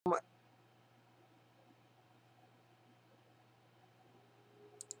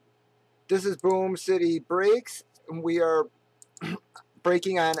This is Boom City Breaks. We are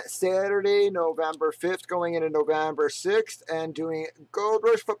breaking on Saturday, November 5th, going into November 6th, and doing Gold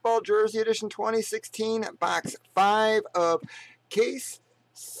Rush Football Jersey Edition 2016, Box 5 of Case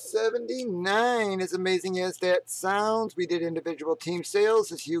 79. As amazing as that sounds, we did individual team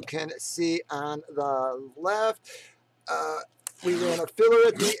sales, as you can see on the left. We ran a filler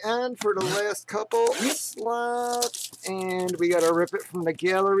at the end for the last couple slots, and we got to rip it from the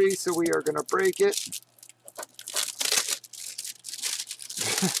gallery, so we are going to break it.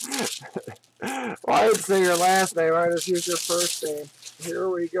 Well, I would say your last name. I just use your first name. Here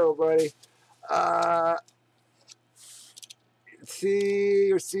we go, buddy. See,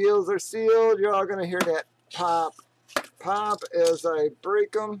 your seals are sealed. You're all going to hear that pop, pop as I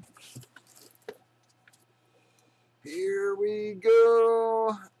break them. Here we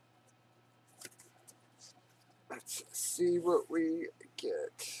go. Let's see what we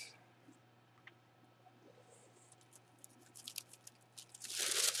get.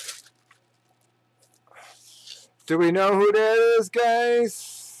 Do we know who that is,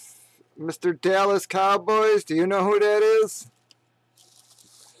 guys? Mr. Dallas Cowboys, do you know who that is?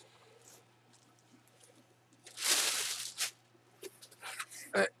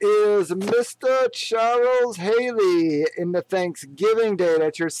 Is Mr. Charles Haley in the Thanksgiving Day.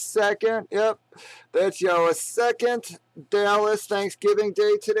 That's your second. Yep, that's your second Dallas Thanksgiving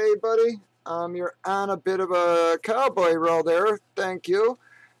Day today, buddy. You're on a bit of a cowboy roll there. Thank you.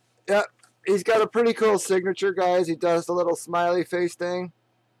 Yep, he's got a pretty cool signature, guys. He does the little smiley face thing.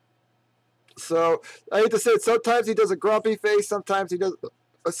 So I hate to say it. Sometimes he does a grumpy face. Sometimes he does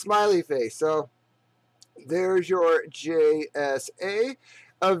a smiley face. So there's your JSA.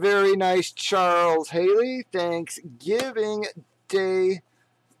 A very nice Charles Haley Thanksgiving Day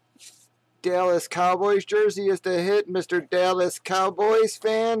Dallas Cowboys jersey is the hit. Mr. Dallas Cowboys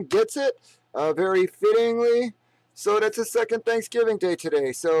fan gets it very fittingly. So that's his second Thanksgiving Day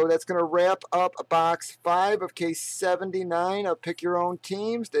today. So that's going to wrap up box 5 of case 79 of Pick Your Own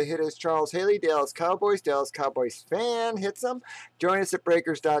Teams. The hit is Charles Haley, Dallas Cowboys fan hits them. Join us at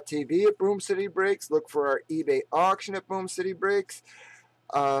breakers.tv at Boom City Breaks. Look for our eBay auction at Boom City Breaks.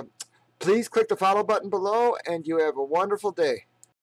 Please click the follow button below, and you have a wonderful day.